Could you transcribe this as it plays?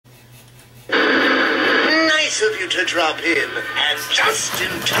nice of you to drop in, and just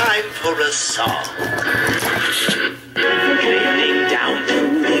in time for a song. Trailing down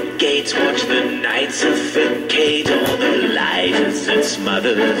through the gates, watch the night suffocate all the light as it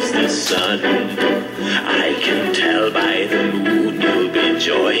smothers the sun. I can tell by the moon you'll be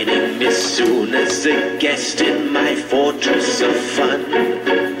joining me soon as a guest in my fortress of fun.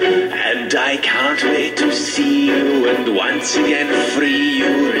 And I can't wait to see you and once again free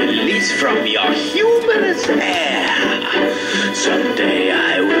you, release from your humanist air. Someday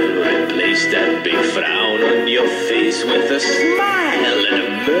I will replace that big frown on your face with a smile and a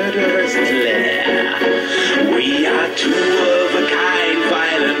murderous glare. We are two of a kind,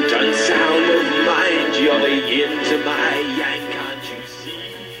 violent, unsound of mind. You're the yin to my yang, can't you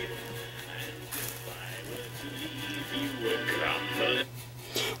see? And if I were to leave, you would crumble.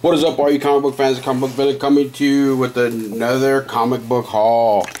 What is up, all you comic book fans of Comic Book Village, coming to you with another comic book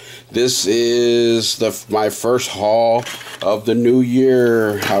haul. This is my first haul of the new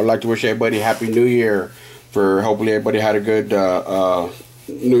year. I would like to wish everybody Happy New Year. For hopefully everybody had a good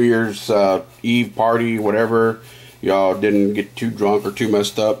New Year's Eve party, whatever. Y'all didn't get too drunk or too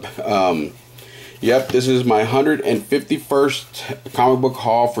messed up. Yep, this is my 151st comic book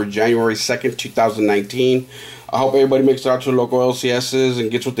haul for January 2nd, 2019. I hope everybody makes it out to local LCSs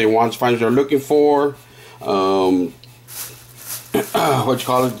and gets what they want, finds what they're looking for. What you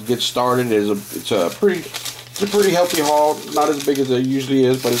call it, to get started it's a pretty healthy haul. Not as big as it usually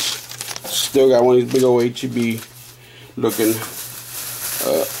is, but it's still got one of these big old HEB looking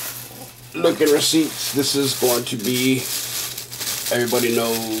receipts. This is going to be, everybody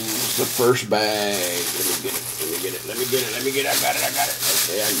knows, the first bag. Let me get it. I got it.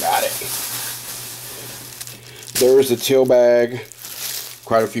 Okay, I got it. There's the teal bag.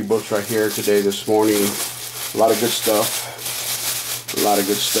 Quite a few books right here today, this morning. A lot of good stuff.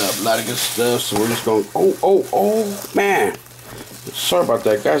 So we're just going, oh, man. Sorry about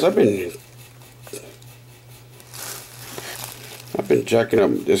that, guys. I've been jacking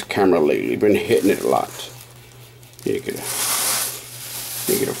up this camera lately. Been hitting it a lot. Need to get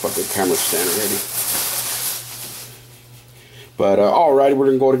a fucking camera stand ready. But alright,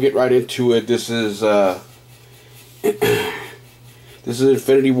 we're gonna get right into it. This is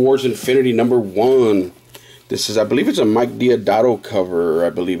Infinity Wars Infinity #1. This is, I believe it's a Mike Deodato cover. I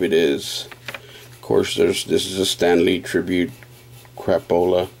believe it is. Of course, this is a Stan Lee tribute.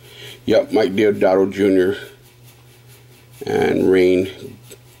 Crapola. Yep, Mike Deodato Jr. and Rain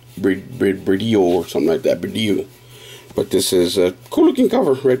Bridillo or something like that. Bridillo. But this is a cool looking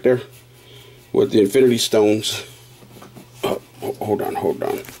cover right there with the Infinity Stones. Oh, hold on.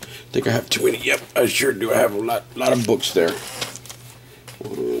 I think I have too many. Yep, I sure do. I have a lot of books there.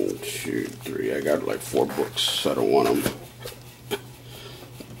 1, 2, 3. I got like 4 books. I don't want them,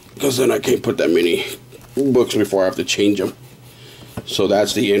 because then I can't put that many books before I have to change them. So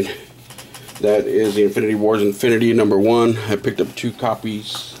that is the Infinity Wars Infinity #1. I picked up 2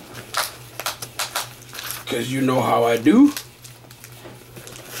 copies, because you know how I do.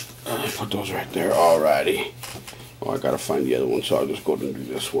 Put those right there. Alrighty. Oh, I gotta find the other one, so I'll just go and do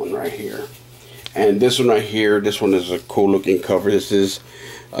this one right here. And this one right here, this one is a cool looking cover. This is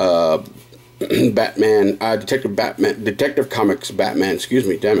Batman, Detective Comics Batman, excuse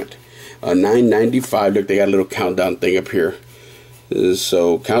me, damn it. $9.95. Look, they got a little countdown thing up here.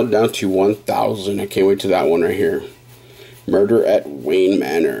 So, countdown to 1,000. I can't wait to that one right here. Murder at Wayne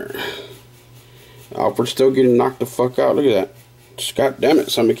Manor. Alfred's still getting knocked the fuck out. Look at that. Just, God damn it,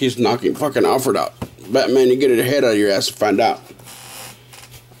 somebody keeps knocking fucking Alfred out. Batman, you get a head out of your ass to find out.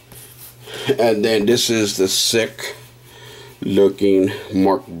 And then this is the sick looking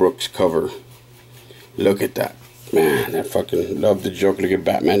Mark Brooks cover. Look at that. Man, I fucking love the joke. Look at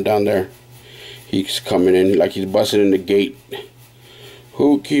Batman down there. He's coming in like he's busting in the gate.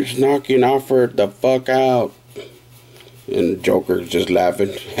 Who keeps knocking Alfred the fuck out? And the Joker's just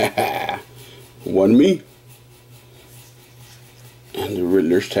laughing. Wasn't me. And the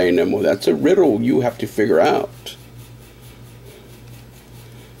Riddler's telling them, well, that's a riddle you have to figure out.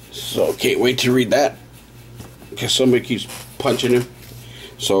 So, can't wait to read that, because somebody keeps punching him.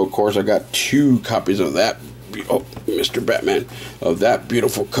 So, of course, I got 2 copies of that. Oh, Mr. Batman. Of that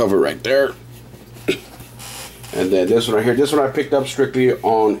beautiful cover right there. And then this one right here. This one I picked up strictly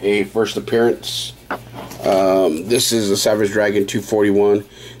on a first appearance. This is a Savage Dragon 241.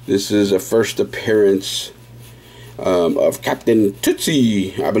 This is a first appearance of Captain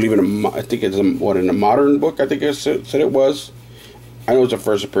Tootsie. I believe I think it's in a modern book, I think it said it was. I know it's a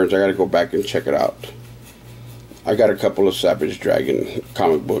first appearance. I gotta go back and check it out. I got a couple of Savage Dragon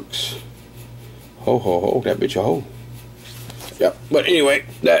comic books. Ho, ho, ho, that bitch a ho. Yep. But anyway,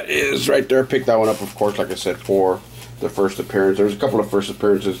 that is right there. Picked that one up, of course, like I said, for the first appearance. There's a couple of first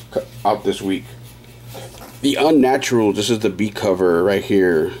appearances out this week. The Unnatural, this is the B cover right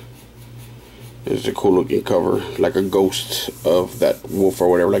here. It's a cool looking cover, like a ghost of that wolf or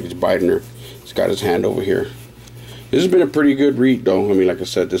whatever, like he's biting her. He's got his hand over here. This has been a pretty good read, though. I mean, like I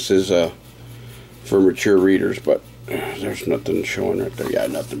said, this is for mature readers, but there's nothing showing right there. Yeah,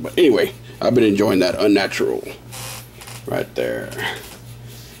 nothing. But anyway, I've been enjoying that Unnatural right there.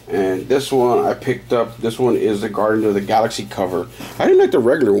 And this one I picked up. This one is the Guardians of the Galaxy cover. I didn't like the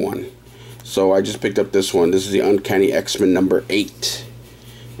regular one, so I just picked up this one. This is the Uncanny X-Men number 8.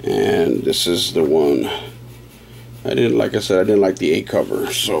 And this is the one. Like I said, I didn't like the A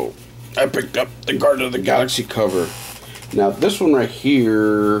cover, so I picked up the Guardians of the Galaxy cover. Now this one right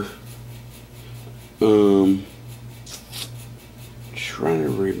here, trying to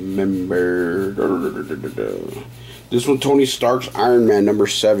remember. This one, Tony Stark's Iron Man number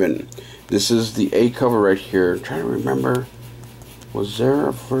 7. This is the A cover right here. I'm trying to remember. Was there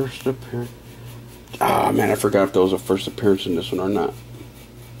a first appearance? Ah, man, I forgot if there was a first appearance in this one or not.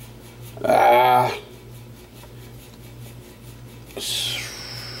 I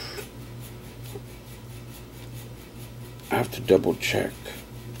have to double check.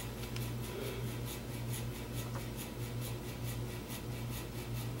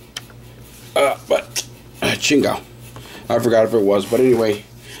 But Chingo. I forgot if it was, but anyway,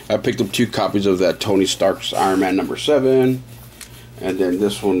 I picked up 2 copies of that Tony Stark's Iron Man number 7, and then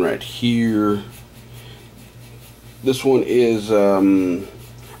this one right here. This one is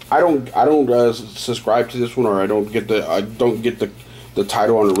I don't subscribe to this one, or I don't get the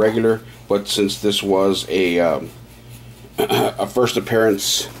title on the regular. But since this was a first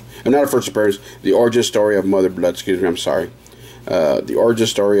appearance, not a first appearance, the origin story of Mother Blood. Excuse me, I'm sorry. The origin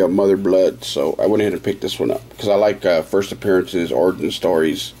story of Mother Blood. So I went ahead and picked this one up because I like first appearances, origin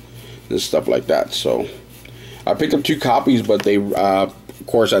stories, and stuff like that. So I picked up 2 copies, but they, of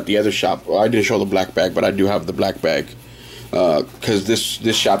course, at the other shop. Well, I didn't show the black bag, but I do have the black bag. Because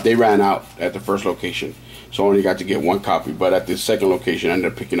this shop, they ran out at the first location, so I only got to get 1 copy. But at the second location, I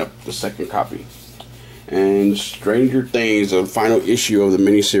ended up picking up the second copy. And Stranger Things, the final issue of the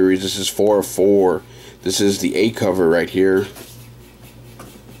miniseries. This is 4 of 4. This is the A cover right here.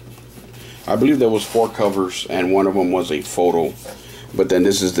 I believe there was 4 covers, and one of them was a photo. But then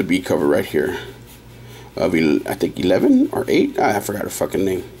this is the B cover right here. Of I think 11 or 8. I forgot her fucking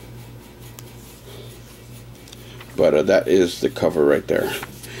name. But that is the cover right there.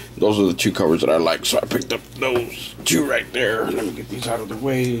 Those are the 2 covers that I like, so I picked up those 2 right there. Let me get these out of the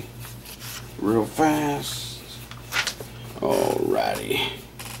way real fast. Alrighty.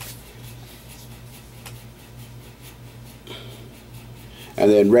 And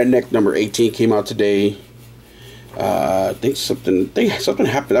then Redneck number 18 came out today. I think something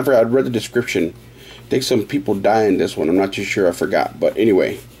happened. I forgot. I read the description. I think some people died in this one. I'm not too sure. I forgot. But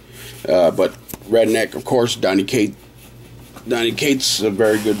anyway, but Redneck, of course, Donny Cates. Donny Cates, a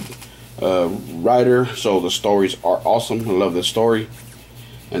very good writer, so the stories are awesome. I love this story.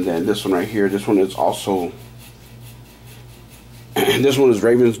 And then this one right here, this one is also, this one is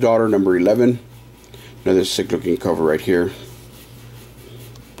Raven's Daughter, number 11. Another sick looking cover right here.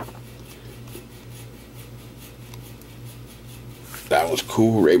 That was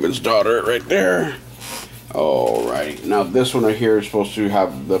cool, Raven's Daughter right there. Alright, now this one right here is supposed to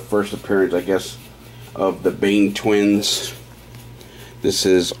have the first appearance, I guess, of the Bane twins. This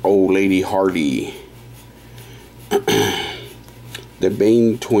is Old Lady Hardy. The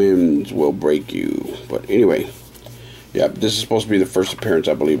Bane twins will break you. But anyway, yeah, this is supposed to be the first appearance,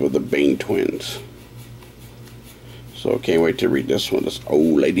 I believe, of the Bane twins. So can't wait to read this one. This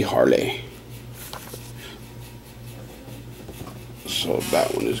Old Lady Harley. So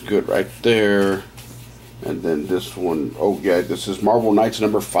that one is good right there. And then this one, oh yeah, this is Marvel Knights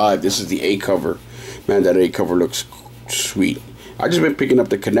number 5. This is the A cover. Man, that A cover looks sweet. I just been picking up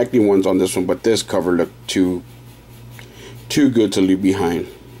the connecting ones on this one, but this cover looked too good to leave behind.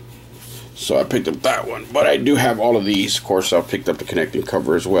 So I picked up that one. But I do have all of these. Of course, I picked up the connecting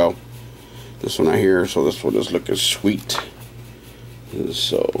cover as well. This one right here. So this one is looking sweet. And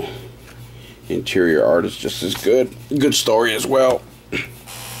so interior art is just as good. Good story as well.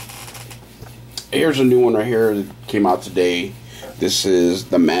 Here's a new one right here that came out today. This is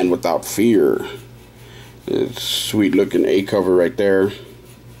The Man Without Fear. It's sweet looking A cover right there.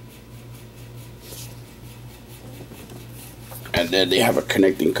 And then they have a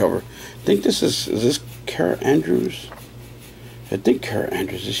connecting cover. I think this is this Kara Andrews? I think Kara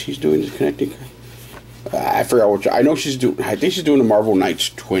Andrews, is she's doing this connecting? I forgot what, I know she's doing, I think she's doing the Marvel Knights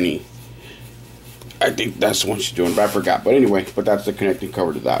 20. I think that's the one she's doing, but I forgot. But anyway, but that's the connecting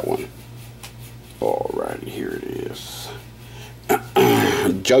cover to that one. Alrighty, here it is.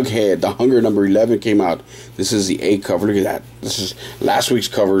 Jughead, The Hunger number 11 came out. This is the A cover. Look at that. This is last week's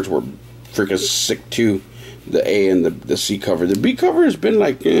covers were freaking sick too. The A and the C cover. The B cover has been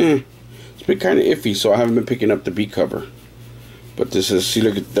like, it's been kind of iffy, so I haven't been picking up the B cover. But this is, see,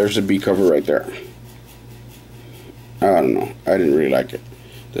 look at, there's the B cover right there. I don't know. I didn't really like it.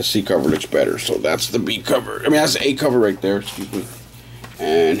 The C cover looks better, so that's the B cover. I mean, that's the A cover right there, excuse me.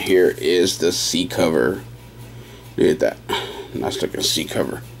 And here is the C cover. Look at that. Nice looking C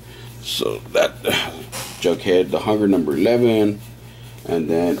cover. So that, Jughead, The Hunger number 11. And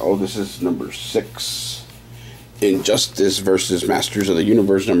then, oh, this is number 6. Injustice versus Masters of the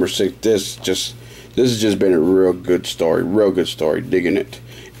Universe number 6. This has just been a real good story. Real good story. Digging it.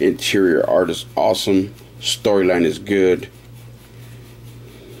 Interior art is awesome. Storyline is good.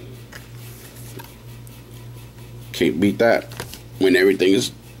 Can't beat that. When everything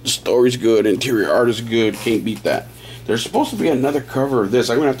is, the story's good, interior art is good. Can't beat that. There's supposed to be another cover of this.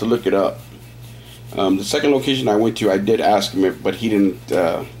 I'm gonna have to look it up. The second location I went to, I did ask him, but he didn't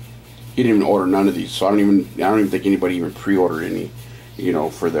even order none of these. So I don't even think anybody even pre-ordered any, you know,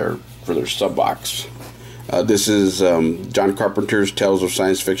 for their sub box. This is John Carpenter's Tales of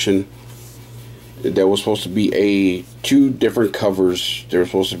Science Fiction. There was supposed to be two different covers. They were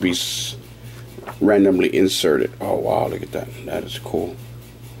supposed to be randomly inserted. Oh wow, look at that. That is cool.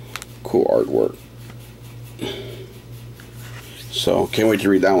 Cool artwork. So can't wait to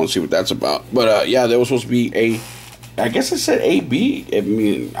read that one, see what that's about. But yeah, there was supposed to be I guess it said AB. I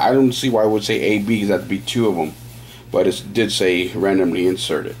mean, I don't see why I would say AB, because that'd be two of them. But it did say randomly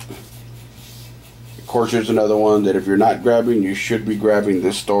inserted. Of course, here's another one that if you're not grabbing, you should be grabbing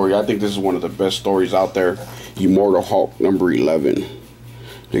this story. I think this is one of the best stories out there. Immortal Hulk number 11.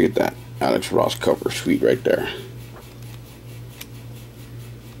 Look at that. Alex Ross cover. Sweet right there.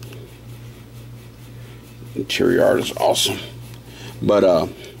 Interior art is awesome. But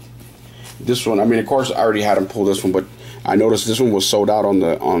this one, I mean, of course I already had them pull this one, but I noticed this one was sold out on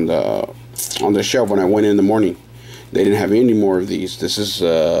the shelf when I went in the morning. They didn't have any more of these. This is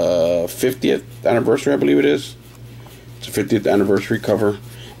 50th anniversary, I believe it is. It's a 50th anniversary cover.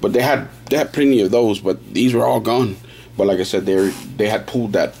 But they had plenty of those, but these were all gone. But like I said, they had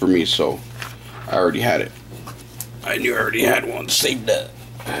pulled that for me, so I already had it. I knew I already had one. Saved that.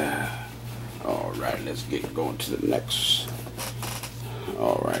 Alright, let's get going to the next.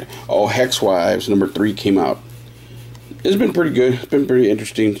 Alright. Oh, Hex-Wives number 3 came out. It's been pretty good. It's been pretty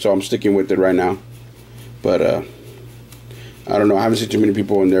interesting, so I'm sticking with it right now. But I don't know. I haven't seen too many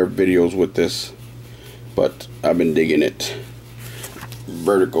people in their videos with this, but I've been digging it.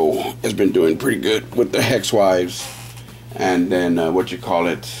 Vertigo has been doing pretty good with the Hex-Wives. And then which I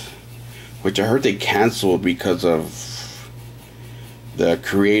heard they canceled because of the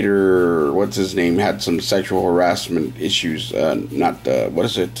creator, what's his name, had some sexual harassment issues. What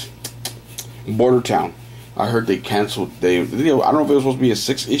is it? Border Town. I heard they canceled. I don't know if it was supposed to be a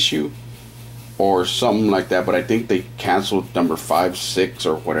 6th issue or something like that, but I think they canceled number 5, 6,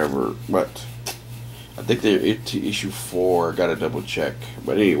 or whatever. But I think they're to issue 4. Gotta double check.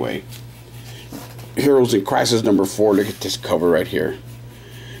 But anyway, Heroes in Crisis number 4. Look at this cover right here.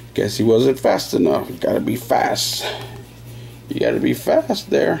 Guess he wasn't fast enough. You gotta be fast. You gotta be fast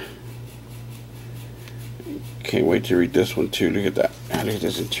there. Can't wait to read this one too. Look at that. Look at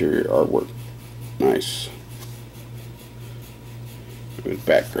this interior artwork. Nice. With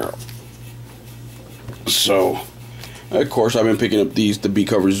Batgirl. So, of course, I've been picking up the B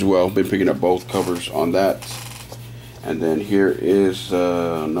covers as well. Been picking up both covers on that. And then here is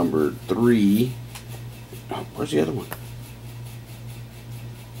number 3. Oh, where's the other one?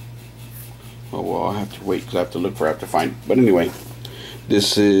 Oh, well, I'll have to wait because I have to look for it. I have to find it. But anyway,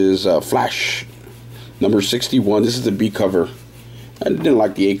 this is Flash number 61. This is the B cover. I didn't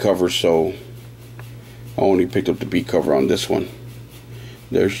like the A cover, so I only picked up the B cover on this one.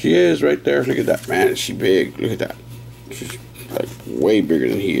 There she is right there. Look at that. Man, is she big. Look at that. She's like way bigger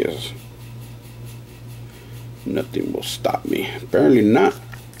than he is. Nothing will stop me. Apparently not.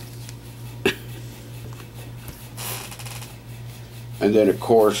 And then, of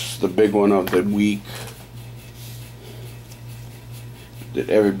course, the big one of the week that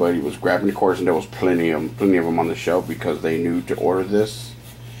everybody was grabbing, of course, and there was plenty of them on the shelf because they knew to order this.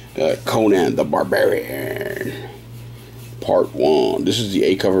 Conan the Barbarian, Part 1. This is the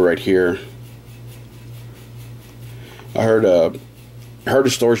A cover right here. I heard the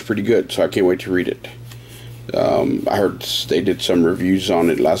story's pretty good, so I can't wait to read it. I heard they did some reviews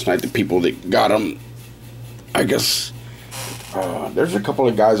on it last night. The people that got them, I guess. There's a couple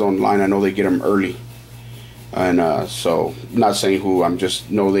of guys online. I know they get them early. And so, not saying who, I'm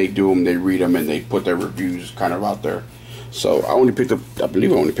just know they do them, they read them, and they put their reviews kind of out there. So I only picked up, I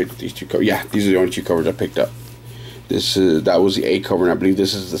believe I only picked up these two covers. Yeah, these are the only two covers I picked up. That was the A cover, and I believe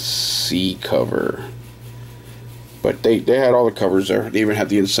this is the C cover. But they had all the covers there. They even had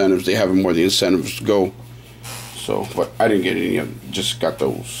the incentives. They have them where the incentives go. So, but I didn't get any of them. Just got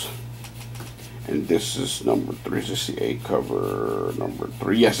those. And this is number 3. Is this the A cover? Number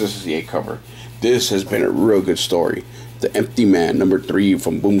 3. Yes, this is the A cover. This has been a real good story. The Empty Man, number 3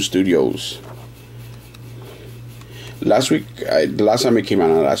 from Boom Studios. Last week, the last time it came out,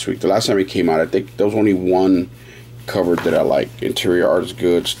 not last week, the last time it came out, I think there was only one cover that I like. Interior art is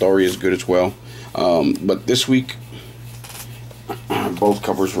good. Story is good as well. But this week, both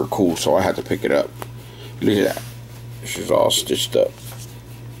covers were cool, so I had to pick it up. Look at that. This is all stitched up.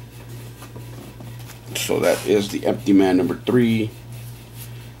 So that is the Empty Man number 3.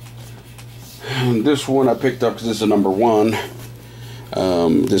 And this one I picked up because this is a number 1.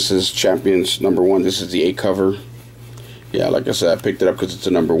 This is Champions number 1. This is the A cover. Yeah, like I said, I picked it up because it's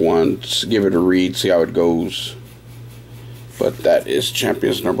a number 1. Just give it a read, see how it goes. But that is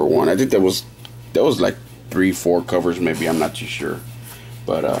Champions number 1. I think that was like 3-4 covers maybe. I'm not too sure.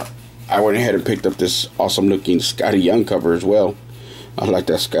 But I went ahead and picked up this awesome looking Scotty Young cover as well. I like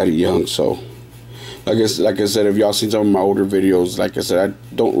that Scotty Young. So like I said, if y'all seen some of my older videos, like I said,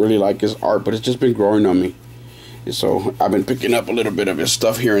 I don't really like his art, but it's just been growing on me. And so I've been picking up a little bit of his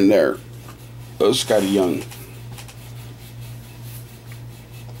stuff here and there. Scotty Young.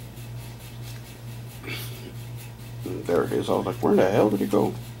 There it is. I was like, where the hell did it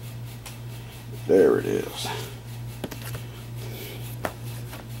go? There it is.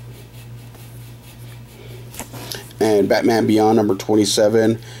 And Batman Beyond number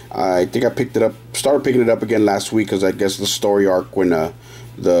 27. I think I started picking it up again last week because I guess the story arc when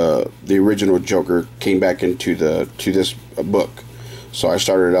the original Joker came back into this book. So I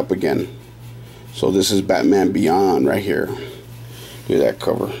started it up again. So this is Batman Beyond right here. Look at that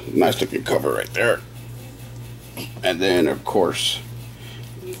cover. Nice looking cover right there. And then, of course,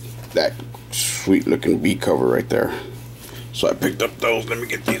 that sweet looking B cover right there. So I picked up those. Let me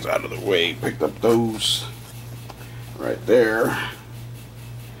get these out of the way. Picked up those right there.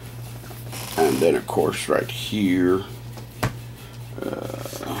 And then, of course, right here.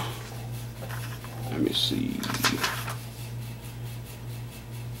 Let me see.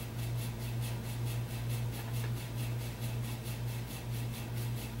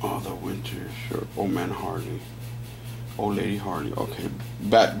 Oh, the Winter shirt. Oh, man, Harley. Old Lady Harley. Okay.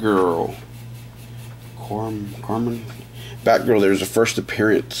 Batgirl. Carmen? Batgirl, there's a first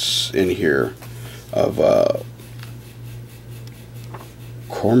appearance in here of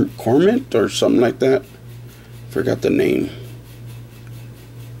Cormant or something like that. Forgot the name.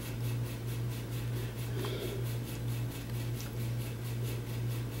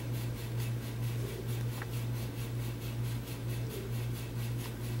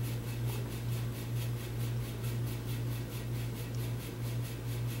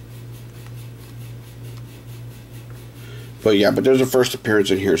 But yeah, but there's a first appearance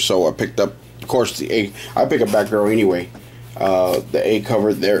in here, so I picked up, of course, the A. I pick up Batgirl anyway. The A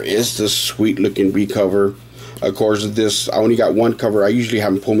cover, there is this sweet looking B cover. Of course, this, I only got one cover. I usually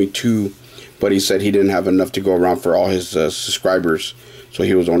have him pull me 2, but he said he didn't have enough to go around for all his subscribers, so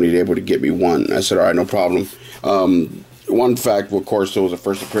he was only able to get me 1. I said, all right, no problem. One fact, of course, there was a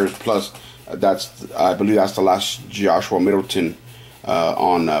first appearance, plus I believe that's the last Joshua Middleton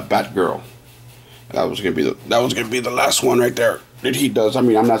on Batgirl. That was gonna be the last one right there that he does. I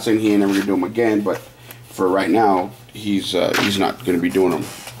mean, I'm not saying he ain't never gonna do them again, but for right now, he's not gonna be doing them.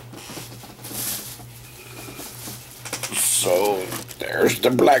 So there's the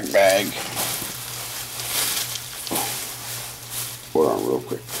black bag. Hold on real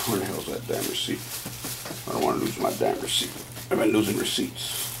quick. Where the hell's that damn receipt? I don't want to lose my damn receipt. I've been losing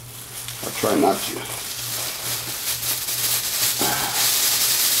receipts. I'll try not to.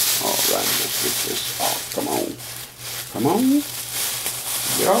 Alright, let's get this off. Come on. Come on.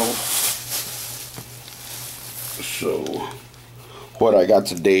 Get off. So, what I got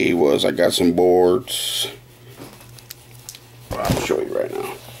today was I got some boards. I'll show you right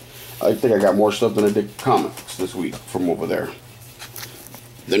now. I think I got more stuff than I did comics this week from over there.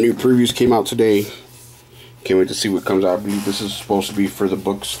 The new previews came out today. Can't wait to see what comes out. I believe this is supposed to be for the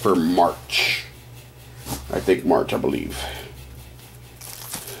books for March. I think March, I believe.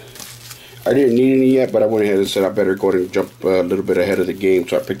 I didn't need any yet, but I went ahead and said I better go ahead and jump a little bit ahead of the game,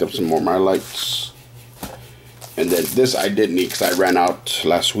 so I picked up some more My Lights. And then this I didn't need because I ran out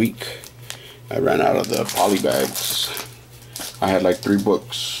last week. I ran out of the poly bags. I had like 3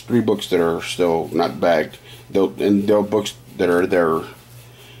 books that are still not bagged. they'll books that are there.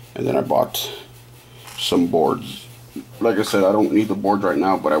 And then I bought some boards. Like I said, I don't need the boards right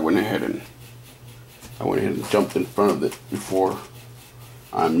now, but I went ahead and jumped in front of it before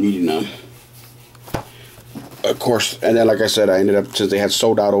I'm needing them. Of course, and then like I said, I ended up, since they had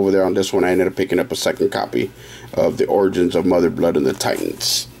sold out over there on this one, I ended up picking up a second copy of The Origins of Mother Blood and the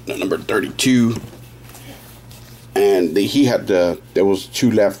Titans, number 32. And there was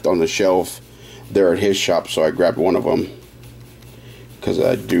 2 left on the shelf there at his shop, so I grabbed one of them because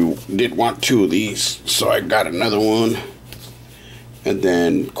I did want 2 of these, so I got another one. And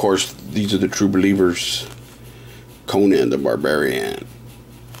then, of course, these are the True Believers, Conan the Barbarian.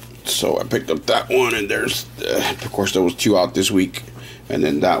 So I picked up that one, and of course, there was 2 out this week, and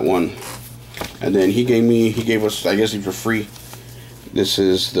then that one. And then he gave us, I guess, for free. This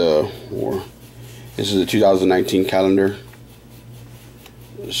is the 2019 calendar.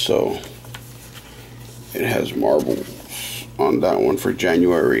 So it has Marvel on that one for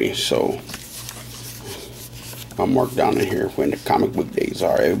January. So I'll mark down in here when the comic book days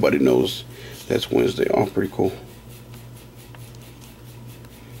are. Everybody knows that's Wednesday. Oh, pretty cool.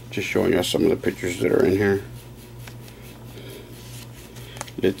 Just showing you some of the pictures that are in here.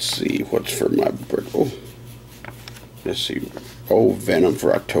 Let's see what's for my birthday. Oh, let's see. Oh, Venom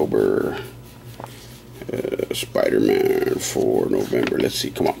for October. Spider-Man for November. Let's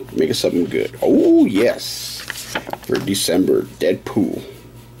see. Come on, make it something good. Oh yes, for December, Deadpool.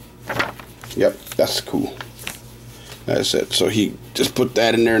 Yep, that's cool. That's it. So he just put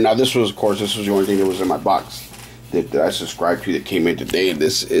that in there. Now this was, of course, this was the only thing that was in my box that I subscribed to that came in today.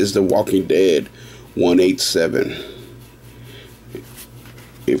 This is The Walking Dead 187.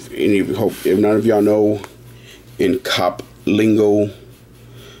 If none of y'all know, in cop lingo,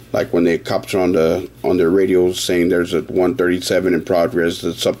 like when the cops are on their radios saying there's a 137 in progress,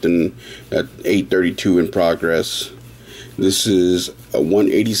 there's something at 832 in progress. This is a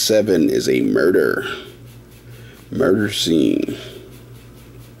 187 is a murder scene.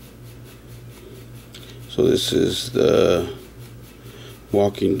 So this is the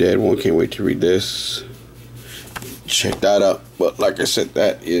Walking Dead one. Can't wait to read this. Check that out. But like I said,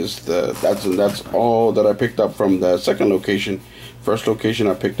 that's all that I picked up from the second location. First location,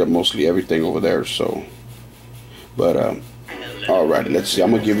 I picked up mostly everything over there. So, but alright, let's see.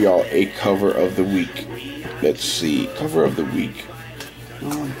 I'm gonna give y'all a cover of the week. Let's see, cover of the week.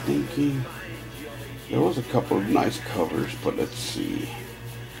 Oh, I'm thinking there was a couple of nice covers, but let's see.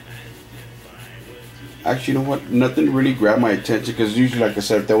 Actually, you know what? Nothing really grabbed my attention because usually, like I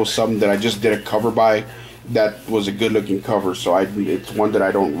said, if there was something that I just did a cover by, that was a good-looking cover. So it's one that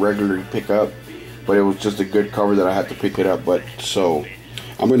I don't regularly pick up, but it was just a good cover that I had to pick it up. But so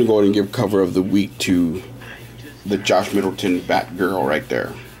I'm gonna go ahead and give cover of the week to the Josh Middleton Batgirl right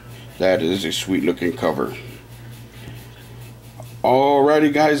there. That is a sweet-looking cover.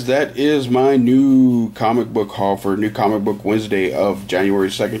 Alrighty guys, that is my new comic book haul for New Comic Book Wednesday of January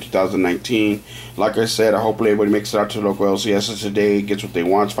 2nd, 2019. Like I said, I hope everybody makes it out to the local LCSs today, gets what they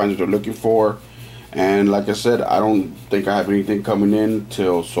want, finds what they're looking for. And like I said, I don't think I have anything coming in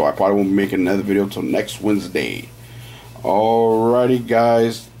so I probably won't make another video till next Wednesday. Alrighty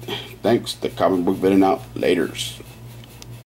guys, thanks. The comic book video out. Laters.